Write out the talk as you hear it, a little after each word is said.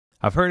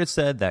I've heard it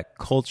said that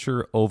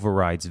culture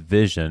overrides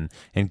vision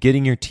and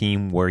getting your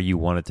team where you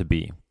want it to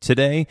be.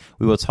 Today,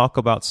 we will talk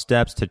about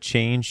steps to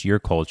change your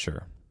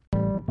culture.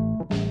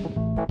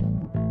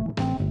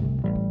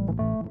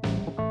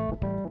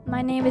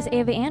 My name is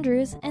Ava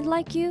Andrews, and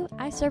like you,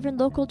 I serve in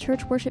local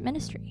church worship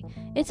ministry.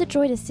 It's a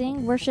joy to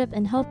sing, worship,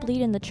 and help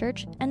lead in the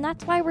church, and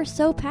that's why we're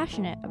so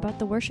passionate about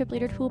the Worship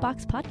Leader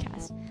Toolbox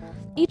podcast.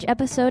 Each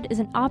episode is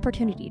an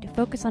opportunity to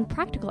focus on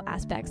practical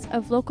aspects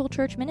of local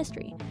church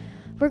ministry.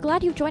 We're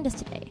glad you've joined us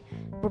today.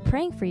 We're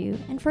praying for you,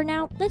 and for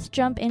now, let's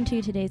jump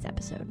into today's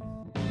episode.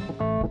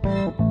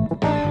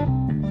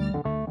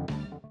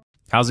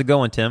 How's it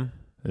going, Tim?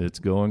 It's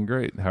going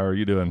great. How are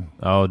you doing?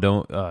 Oh,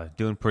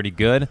 doing pretty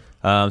good.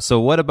 So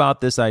what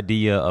about this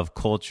idea of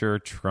culture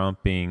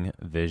trumping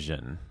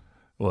vision?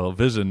 Well,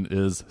 vision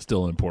is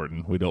still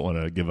important. We don't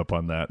want to give up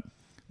on that.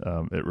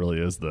 It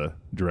really is the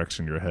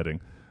direction you're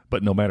heading.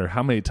 But no matter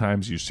how many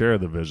times you share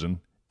the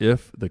vision,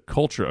 if the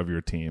culture of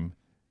your team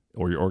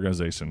or your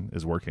organization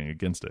is working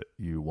against it,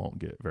 you won't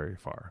get very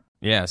far.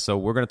 Yeah, so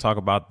we're going to talk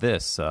about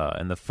this.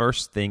 And the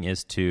first thing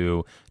is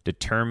to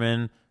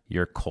determine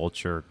your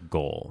culture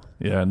goal.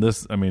 Yeah,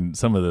 and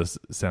some of this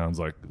sounds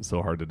like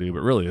so hard to do,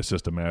 but really it's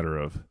just a matter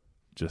of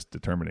just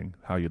determining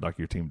how you'd like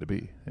your team to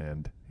be.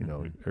 And,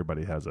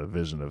 everybody has a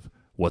vision of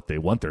what they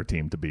want their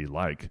team to be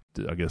like.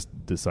 I guess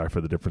decipher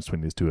the difference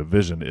between these two. A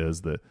vision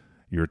is that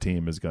your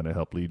team is going to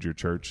help lead your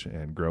church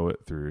and grow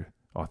it through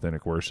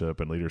authentic worship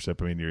and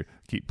leadership. You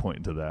keep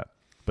pointing to that.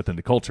 But then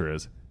the culture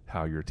is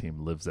how your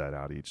team lives that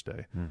out each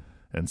day.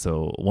 And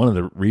so one of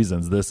the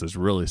reasons this is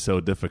really so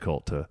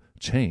difficult to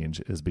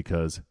change is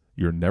because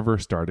you're never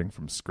starting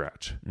from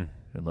scratch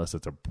unless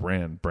it's a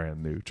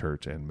brand new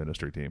church and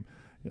ministry team.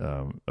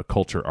 A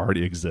culture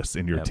already exists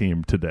in your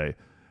team today.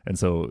 And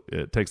so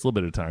it takes a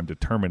little bit of time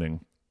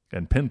determining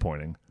and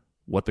pinpointing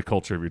what the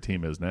culture of your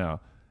team is now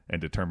and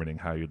determining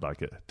how you'd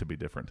like it to be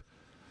different.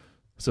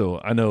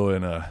 So I know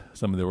in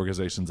some of the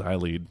organizations I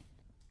lead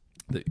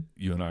that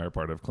you and I are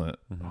part of, Clint,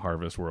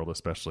 Harvest World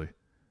especially,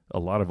 a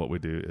lot of what we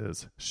do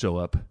is show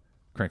up,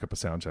 crank up a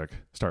sound check,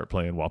 start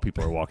playing while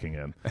people are walking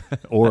in,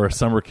 or a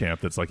summer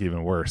camp that's like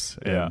even worse.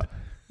 Yeah. And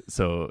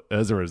so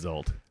as a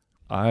result,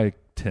 I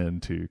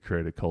tend to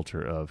create a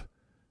culture of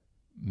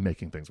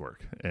making things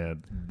work.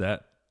 And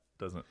that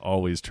doesn't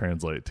always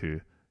translate to,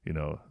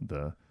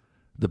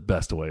 the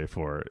best way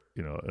for,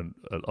 an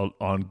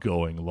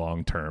ongoing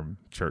long-term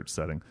church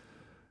setting.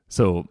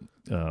 So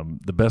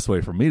the best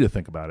way for me to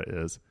think about it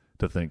is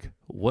to think,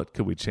 what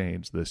could we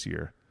change this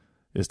year?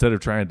 Instead of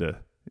trying to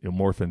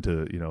morph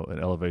into, an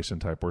elevation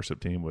type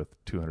worship team with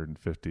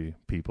 250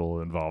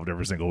 people involved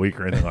every single week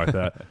or anything like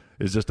that,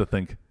 is just to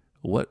think,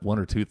 what one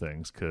or two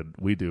things could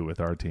we do with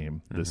our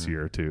team this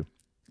year to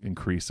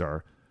increase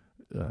to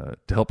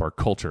help our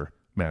culture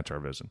match our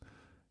vision?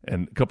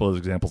 And a couple of those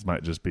examples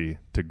might just be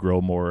to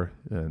grow more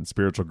in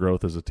spiritual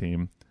growth as a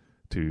team,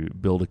 to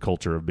build a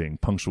culture of being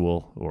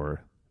punctual,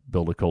 or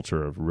build a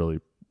culture of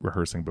really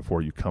rehearsing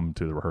before you come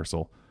to the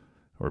rehearsal,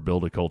 or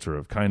build a culture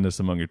of kindness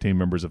among your team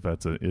members if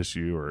that's an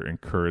issue, or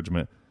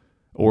encouragement.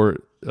 Or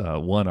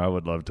one I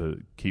would love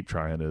to keep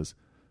trying is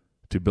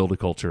to build a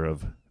culture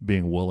of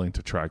being willing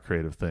to try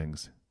creative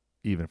things,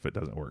 even if it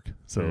doesn't work.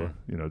 So,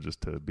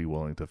 just to be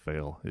willing to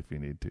fail if you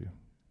need to.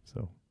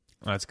 So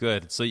that's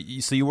good. So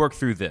you work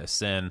through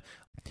this, and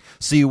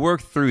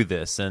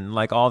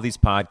like all these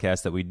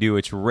podcasts that we do,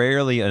 it's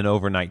rarely an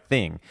overnight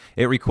thing.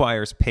 It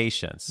requires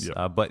patience.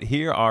 Yep. But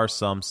here are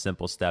some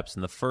simple steps,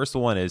 and the first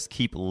one is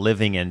keep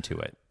living into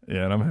it.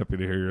 Yeah, and I'm happy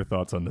to hear your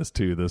thoughts on this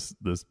too. This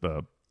is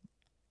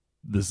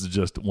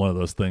just one of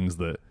those things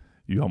that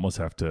you almost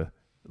have to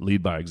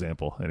lead by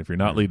example. And if you're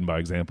not leading by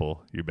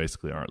example, you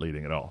basically aren't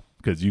leading at all,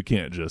 because you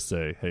can't just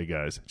say, "Hey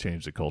guys,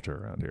 change the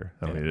culture around here."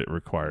 I mean, it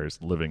requires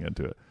living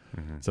into it.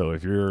 So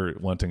if you're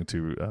wanting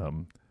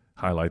to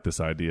highlight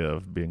this idea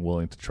of being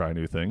willing to try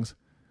new things,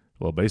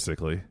 well,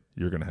 basically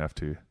you're going to have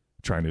to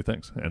try new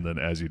things. And then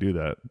as you do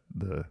that,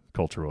 the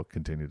culture will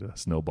continue to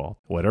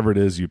snowball. Whatever it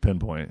is you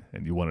pinpoint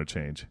and you want to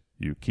change,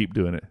 you keep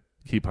doing it,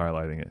 keep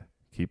highlighting it,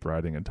 keep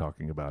writing and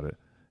talking about it,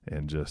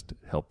 and just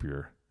help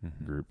your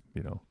group,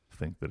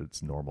 think that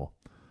it's normal.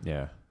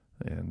 Yeah.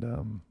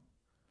 And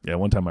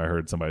one time I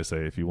heard somebody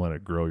say, if you want to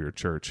grow your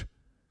church,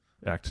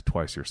 act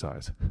twice your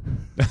size.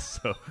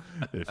 So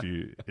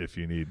if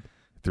you need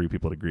 3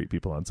 people to greet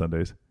people on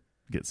Sundays,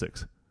 get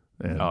 6.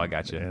 And, I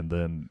got you. And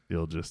then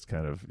you'll just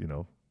kind of,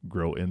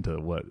 grow into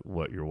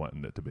what you're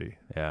wanting it to be.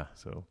 Yeah.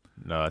 So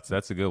no,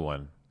 that's a good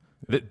one.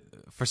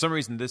 For some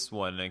reason, this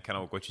one, and kind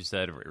of what you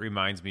said,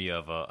 reminds me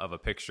of a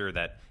picture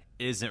that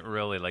isn't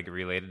really like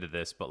related to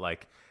this, but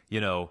like,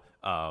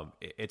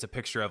 it's a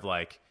picture of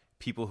like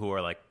people who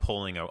are like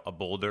pulling a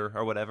boulder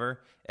or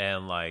whatever,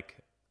 and like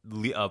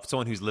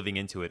someone who's living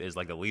into it is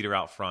like the leader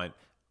out front,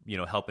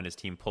 helping his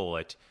team pull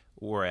it.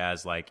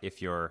 Whereas like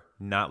if you're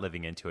not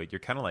living into it, you're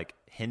kind of like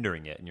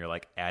hindering it, and you're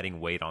like adding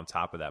weight on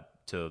top of that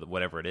to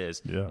whatever it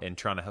is, and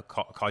trying to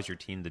cause your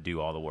team to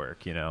do all the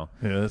work. Yeah,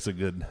 that's a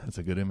good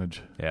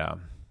image. Yeah.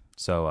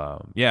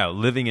 So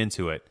living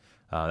into it.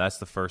 That's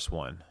the first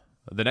one.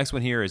 The next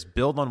one here is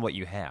build on what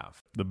you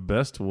have. The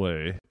best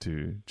way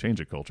to change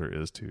a culture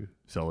is to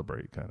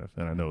celebrate, kind of.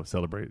 And I know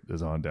celebrate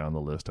is on down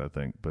the list, I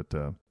think, but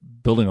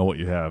building on what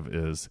you have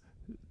is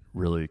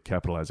really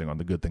capitalizing on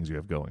the good things you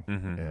have going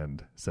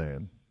and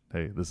saying,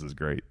 hey, this is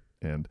great.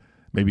 And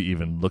maybe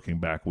even looking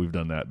back, we've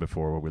done that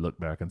before, where we look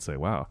back and say,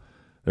 wow,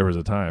 there was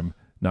a time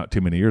not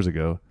too many years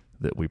ago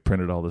that we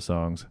printed all the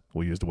songs,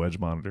 we used wedge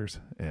monitors,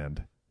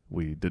 and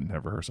we didn't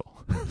have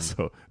rehearsal.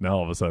 So now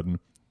all of a sudden,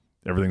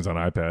 everything's on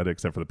iPad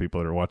except for the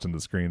people that are watching the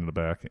screen in the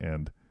back,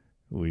 and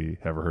we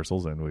have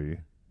rehearsals and we,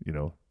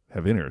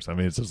 have in-ears. I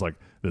mean, it's just like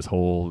this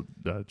whole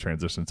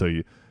transition. So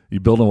you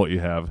build on what you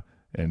have,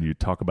 and you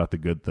talk about the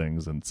good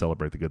things and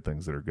celebrate the good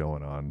things that are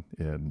going on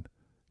in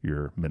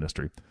your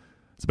ministry.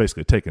 It's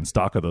basically taking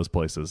stock of those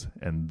places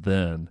and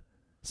then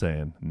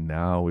saying,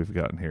 now we've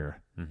gotten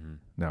here.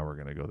 Now we're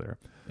going to go there.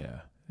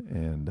 Yeah.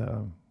 And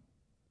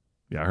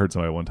I heard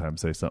somebody one time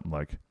say something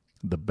like,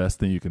 the best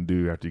thing you can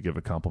do after you give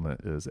a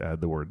compliment is add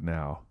the word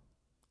now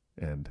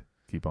and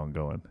keep on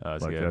going.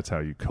 That's how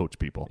you coach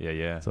people.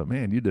 Yeah. So,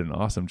 man, you did an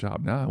awesome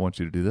job. Now I want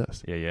you to do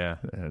this. Yeah.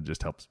 And it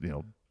just helps,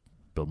 build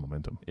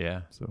momentum.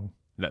 Yeah. So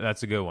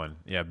that's a good one.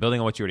 Yeah. Building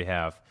on what you already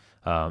have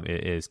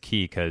is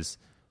key, because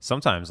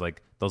sometimes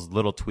like those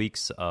little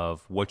tweaks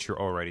of what you're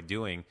already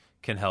doing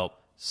can help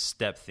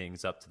step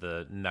things up to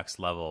the next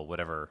level,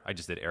 whatever. I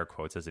just did air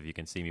quotes as if you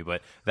can see me,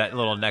 but that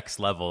little next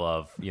level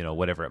of,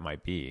 whatever it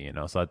might be,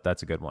 so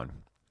that's a good one.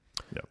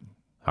 Yep.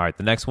 All right.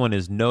 The next one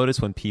is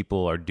notice when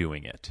people are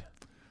doing it.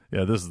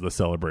 Yeah, this is the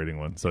celebrating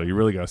one. So you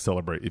really got to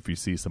celebrate if you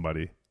see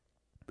somebody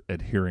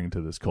adhering to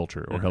this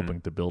culture or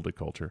helping to build a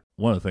culture.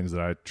 One of the things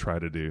that I try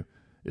to do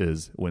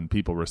is when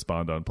people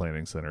respond on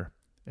Planning Center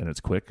and it's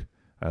quick,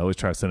 I always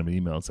try to send them an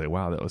email and say,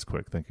 wow, that was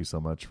quick. Thank you so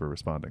much for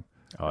responding.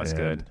 Oh, that's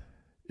good.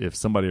 If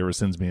somebody ever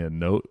sends me a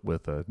note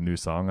with a new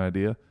song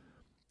idea,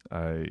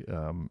 I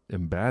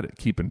am bad at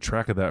keeping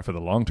track of that for the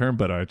long term,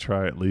 but I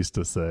try at least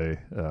to say,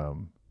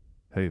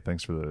 hey,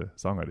 thanks for the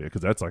song idea,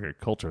 because that's like a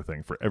culture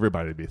thing for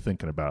everybody to be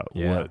thinking about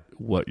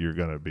what you're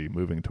going to be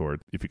moving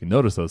toward. If you can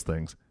notice those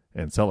things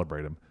and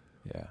celebrate them,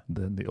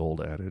 then the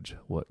old adage,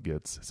 what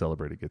gets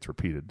celebrated gets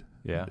repeated,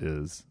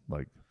 is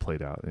like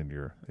played out in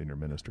your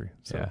ministry.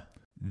 So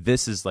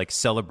this is like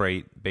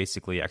celebrate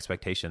basically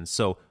expectations.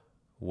 So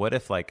what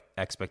if like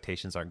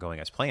expectations aren't going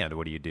as planned?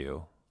 What do you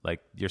do? Like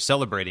you're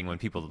celebrating when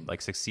people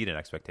like succeed in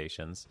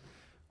expectations.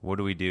 What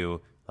do we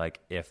do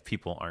like if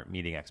people aren't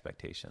meeting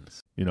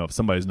expectations? If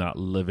somebody's not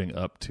living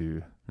up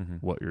to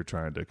what you're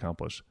trying to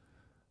accomplish,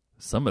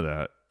 some of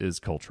that is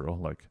cultural,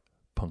 like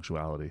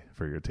punctuality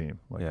for your team.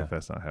 Like if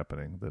that's not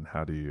happening, then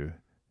how do you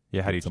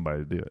get somebody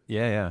to do it?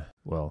 Yeah.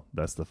 Well,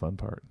 that's the fun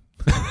part.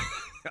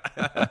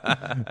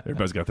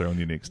 Everybody's got their own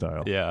unique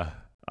style. Yeah.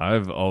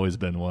 I've always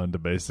been one to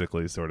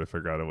basically sort of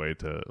figure out a way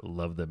to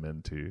love them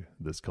into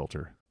this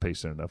culture,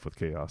 patient enough with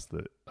chaos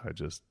that I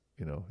just,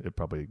 it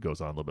probably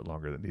goes on a little bit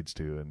longer than it needs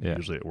to. And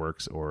usually it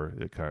works, or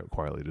it kind of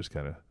quietly just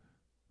kind of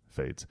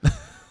fades.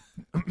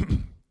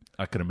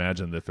 I can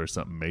imagine that if there's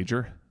something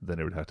major, then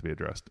it would have to be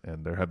addressed.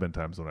 And there have been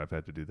times when I've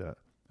had to do that.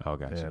 Oh,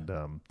 gotcha.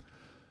 And,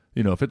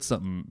 if it's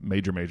something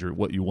major,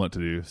 what you want to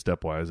do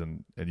stepwise,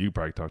 and you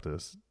probably talk to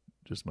this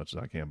just as much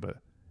as I can, but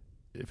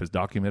if it's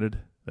documented,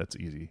 that's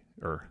easy.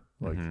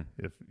 Like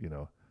if,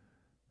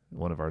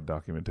 one of our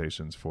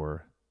documentations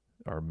for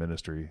our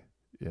ministry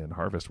in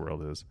Harvest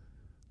World is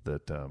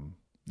that,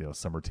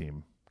 summer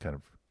team kind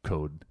of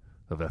code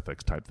of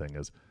ethics type thing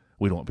is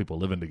we don't want people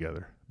living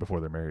together before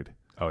they're married.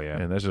 Oh, yeah.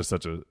 And that's just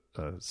such a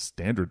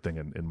standard thing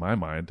in my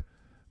mind,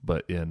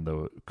 but in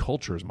the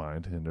culture's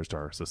mind and just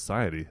our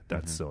society,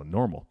 that's so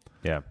normal.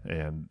 Yeah.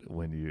 And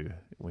when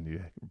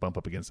you bump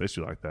up against an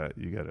issue like that,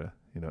 you gotta,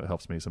 it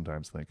helps me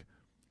sometimes think,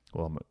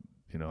 well,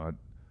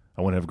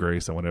 I want to have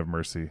grace, I want to have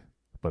mercy,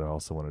 but I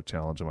also want to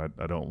challenge them.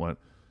 I don't want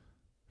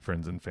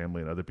friends and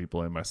family and other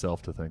people and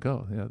myself to think,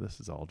 oh, yeah, this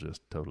is all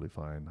just totally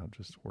fine. I'm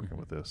just working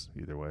with this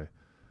either way.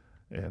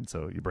 And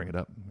so you bring it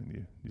up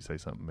and you say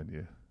something and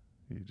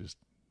you just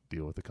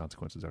deal with the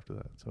consequences after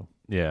that. So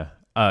yeah,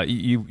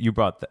 you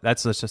brought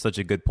that's such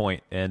a good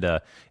point, and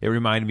it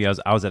reminded me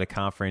I was at a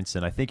conference,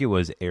 and I think it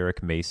was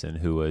Eric Mason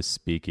who was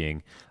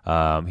speaking.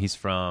 He's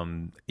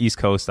from East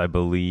Coast, I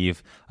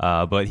believe,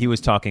 but he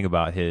was talking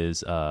about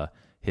his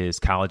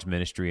college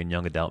ministry and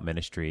young adult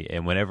ministry,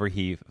 and whenever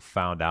he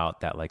found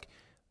out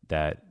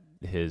that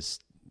his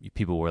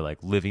people were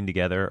like living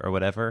together or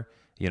whatever,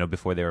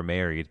 before they were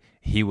married,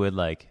 he would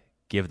like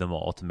give them an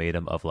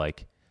ultimatum of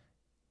like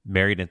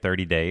married in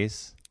 30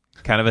 days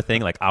kind of a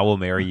thing. Like, I will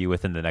marry you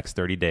within the next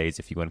 30 days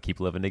if you want to keep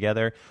living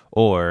together.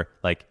 Or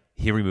like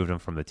he removed them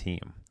from the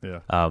team.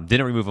 Yeah.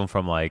 Didn't remove them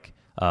from like,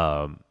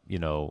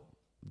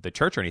 the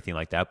church or anything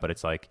like that. But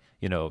it's like,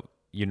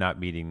 you're not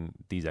meeting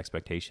these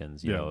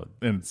expectations, you know?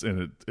 And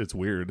it's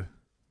weird.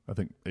 I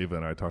think Ava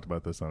and I talked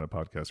about this on a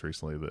podcast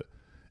recently, that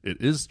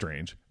it is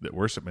strange that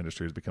worship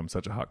ministry has become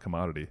such a hot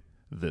commodity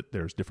that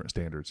there's different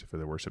standards for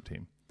the worship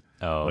team.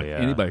 Oh, like, yeah.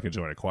 Anybody can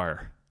join a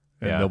choir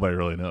and Yeah. nobody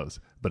really knows.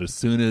 But as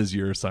soon as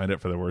you're signed up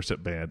for the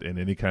worship band in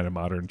any kind of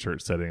modern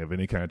church setting of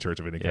any kind of church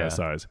of any kind of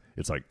size,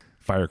 it's like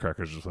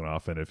firecrackers just went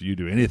off, and if you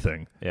do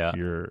anything,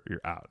 you're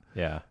out.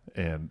 Yeah.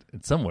 And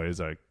in some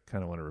ways, I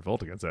kind of want to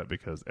revolt against that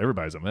because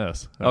everybody's a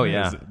mess. But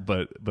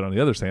on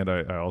the other hand,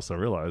 I also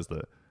realize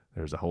that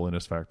there's a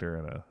holiness factor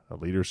and a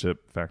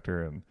leadership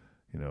factor, and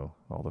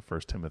all the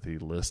First Timothy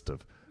list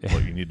of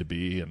what you need to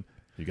be, and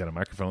you got a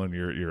microphone,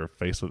 you're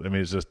faced with. I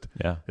mean, it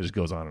just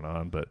goes on and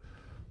on. But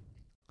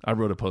I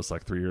wrote a post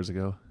like 3 years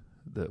ago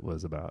that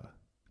was about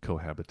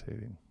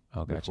cohabitating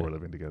before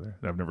living together.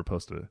 And I've never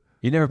posted it.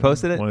 You never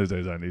posted it? One of these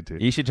days I need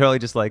to. You should totally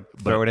just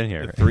throw it in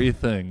here. 3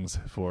 things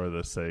for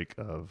the sake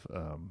of,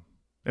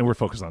 and we're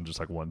focused on just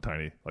like one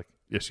tiny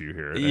issue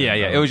here.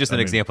 It was just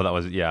an example that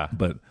was,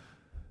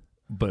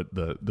 But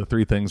the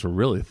 3 things were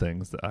really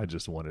things that I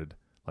just wanted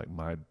like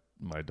my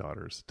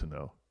daughters to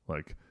know,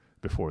 like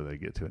before they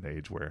get to an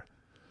age where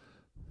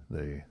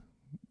they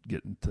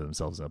get into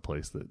themselves in a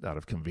place that out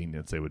of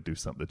convenience they would do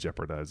something that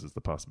jeopardizes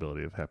the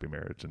possibility of happy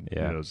marriage and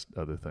those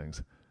other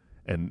things.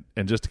 And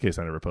just in case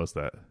I never post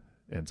that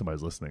and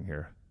somebody's listening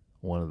here,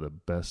 one of the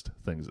best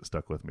things that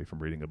stuck with me from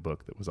reading a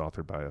book that was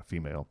authored by a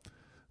female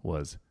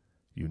was,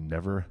 you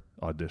never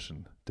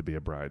audition to be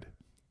a bride.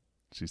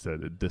 She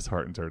said it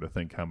disheartens her to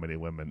think how many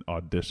women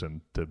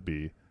audition to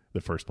be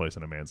the first place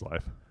in a man's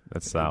life.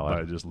 That's solid.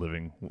 By just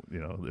living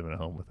at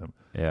home with him.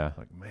 Yeah.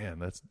 Like, man,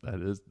 that's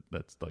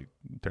like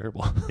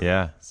terrible.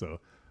 Yeah. So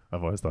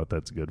I've always thought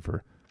that's good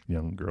for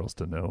young girls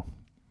to know.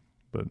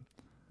 But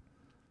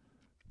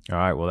all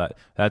right, well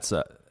that's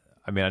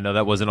I mean, I know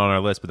that wasn't on our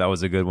list, but that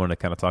was a good one to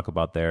kind of talk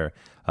about there.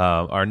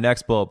 Our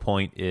next bullet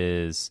point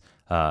is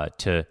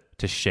to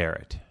share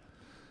it.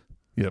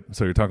 Yep.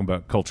 So you're talking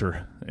about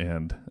culture,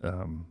 and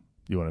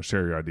you want to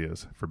share your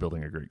ideas for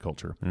building a great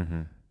culture.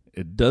 Mm-hmm.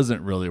 It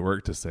doesn't really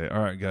work to say, all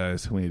right,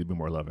 guys, we need to be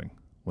more loving.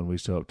 When we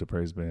show up to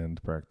praise band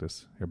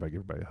practice, everybody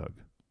give everybody a hug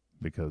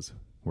because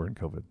we're in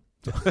COVID.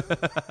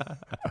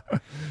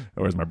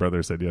 Or as my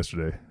brother said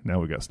yesterday, now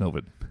we got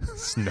Snowvid.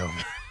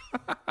 Snowvid.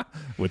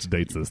 Which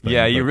dates this thing.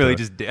 Yeah, you really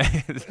just did.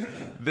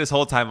 This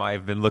whole time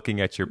I've been looking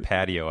at your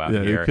patio out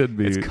here. It could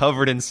be. It's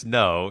covered in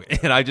snow,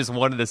 and I just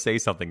wanted to say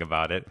something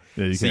about it.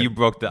 Yeah, you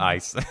broke the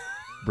ice.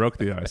 Broke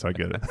the ice, I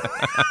get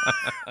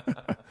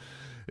it.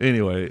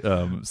 Anyway,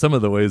 some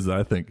of the ways that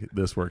I think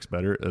this works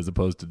better, as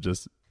opposed to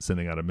just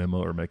sending out a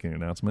memo or making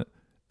an announcement,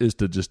 is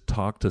to just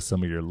talk to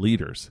some of your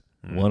leaders,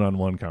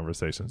 one-on-one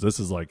conversations. This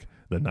is like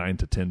the 9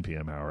 to 10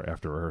 p.m. hour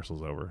after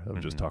rehearsal's over,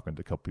 of just talking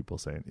to a couple people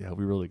saying, yeah,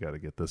 we really got to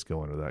get this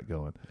going or that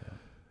going. Yeah.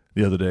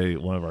 The other day,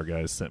 one of our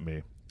guys sent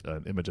me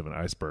an image of an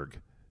iceberg,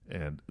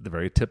 and the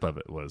very tip of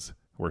it was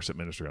worship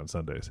ministry on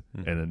Sundays.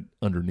 And then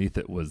underneath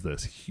it was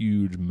this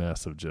huge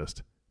mess of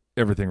just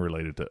everything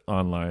related to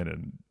online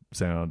and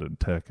sound and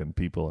tech and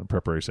people and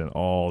preparation,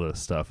 all this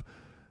stuff.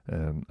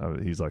 And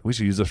he's like, we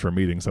should use this for a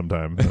meeting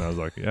sometime. And I was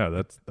like, yeah,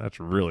 that's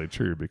really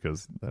true,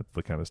 because that's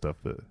the kind of stuff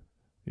that,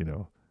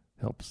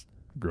 helps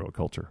grow a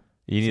culture.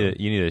 You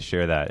need to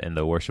share that in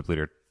the Worship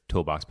Leader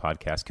Toolbox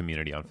podcast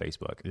community on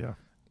Facebook. Yeah.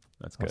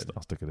 That's good.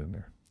 I'll stick it in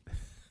there.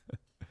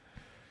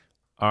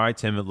 All right,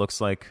 Tim, it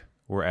looks like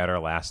we're at our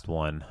last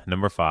one.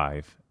 Number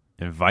 5,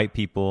 invite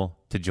people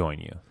to join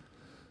you.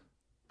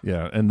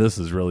 Yeah. And this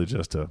is really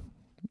just a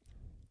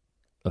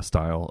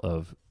style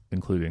of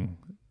including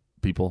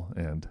people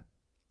and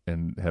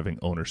having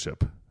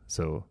ownership.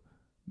 So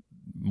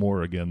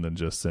more again than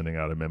just sending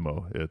out a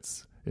memo,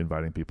 it's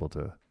inviting people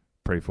to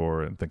pray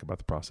for and think about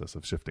the process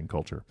of shifting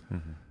culture.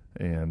 Mm-hmm.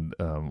 And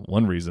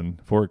one reason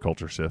for a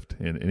culture shift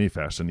in any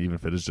fashion, even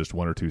if it is just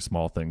 1 or 2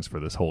 small things for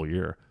this whole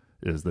year,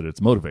 is that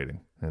it's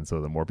motivating. And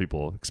so the more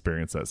people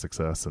experience that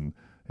success and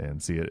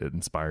see it, it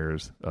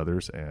inspires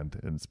others and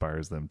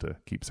inspires them to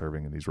keep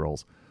serving in these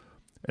roles.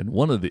 And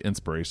one of the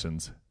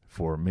inspirations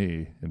for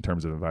me in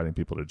terms of inviting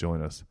people to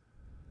join us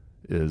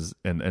is,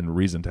 and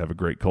reason to have a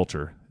great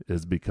culture,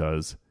 is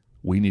because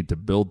we need to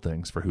build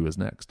things for who is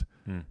next.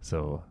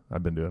 So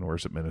I've been doing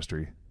worship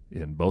ministry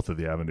in both of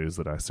the avenues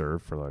that I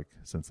serve for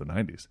since the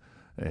 90s.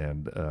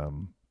 And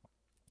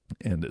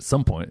at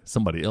some point,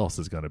 somebody else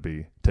is going to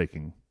be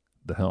taking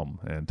the helm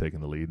and taking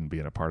the lead and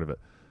being a part of it.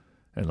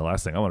 And the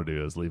last thing I want to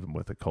do is leave them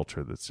with a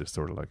culture that's just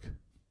sort of like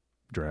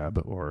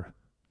drab or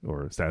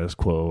status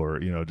quo or,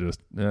 just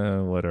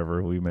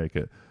whatever, we make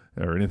it,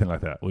 or anything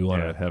like that. We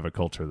want to have a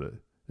culture that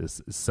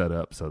is set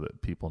up so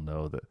that people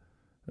know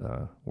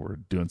that we're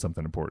doing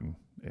something important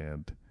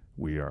and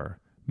we are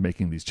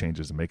making these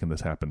changes and making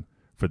this happen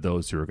for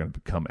those who are going to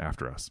come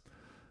after us.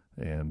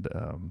 And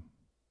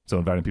so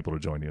inviting people to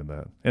join you in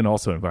that, and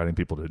also inviting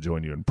people to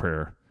join you in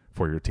prayer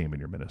for your team and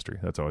your ministry.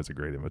 That's always a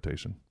great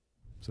invitation.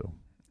 So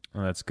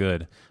that's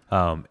good.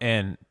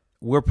 And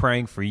we're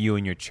praying for you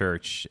and your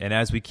church. And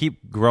as we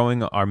keep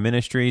growing our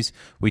ministries,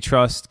 we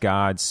trust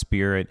God's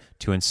Spirit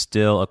to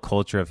instill a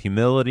culture of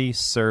humility,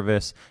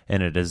 service,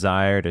 and a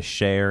desire to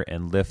share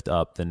and lift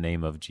up the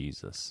name of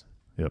Jesus.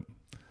 Yep.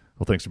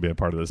 Well, thanks for being a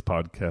part of this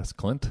podcast,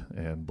 Clint,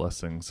 and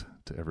blessings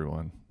to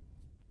everyone.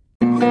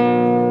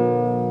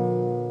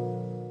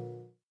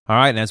 All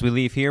right, and as we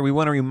leave here, we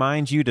want to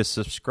remind you to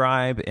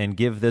subscribe and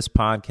give this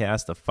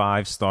podcast a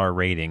 5-star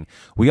rating.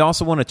 We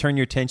also want to turn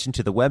your attention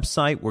to the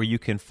website where you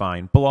can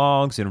find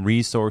blogs and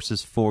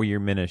resources for your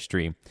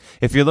ministry.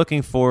 If you're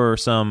looking for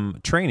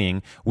some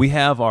training, we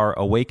have our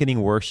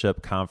Awakening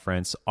Worship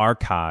Conference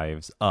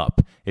archives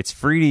up. It's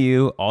free to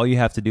you. All you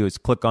have to do is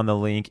click on the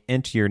link,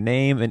 enter your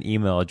name and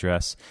email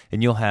address,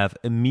 and you'll have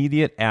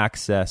immediate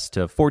access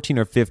to 14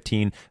 or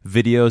 15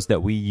 videos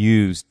that we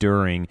use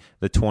during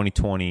the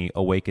 2020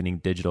 Awakening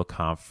Digital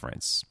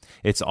Conference.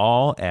 It's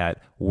all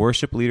at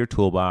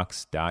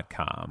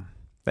worshipleadertoolbox.com.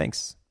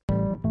 Thanks.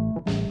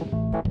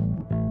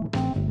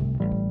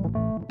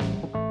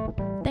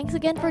 Thanks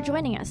again for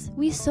joining us.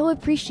 We so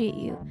appreciate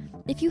you.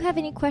 If you have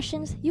any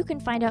questions, you can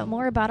find out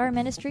more about our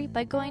ministry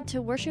by going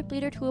to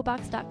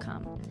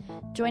worshipleadertoolbox.com.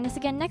 Join us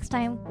again next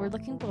time. We're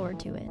looking forward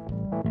to it.